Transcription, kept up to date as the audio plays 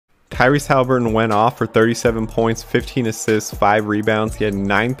Tyrese Haliburton went off for 37 points, 15 assists, 5 rebounds. He had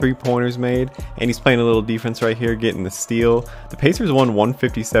 9 3-pointers made, and he's playing a little defense right here, getting the steal. The Pacers won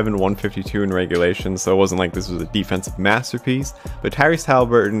 157-152 in regulation, so it wasn't like this was a defensive masterpiece, but Tyrese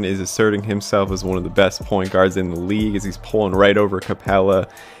Haliburton is asserting himself as one of the best point guards in the league as he's pulling right over Capella.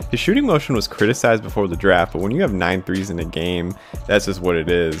 His shooting motion was criticized before the draft, but when you have 9 threes in a game, that's just what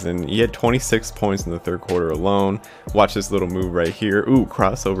it is. And he had 26 points in the third quarter alone. Watch this little move right here. Ooh,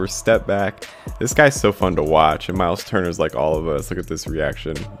 crossover, step back. This guy's so fun to watch, and Miles Turner's like all of us. Look at this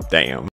reaction. Damn.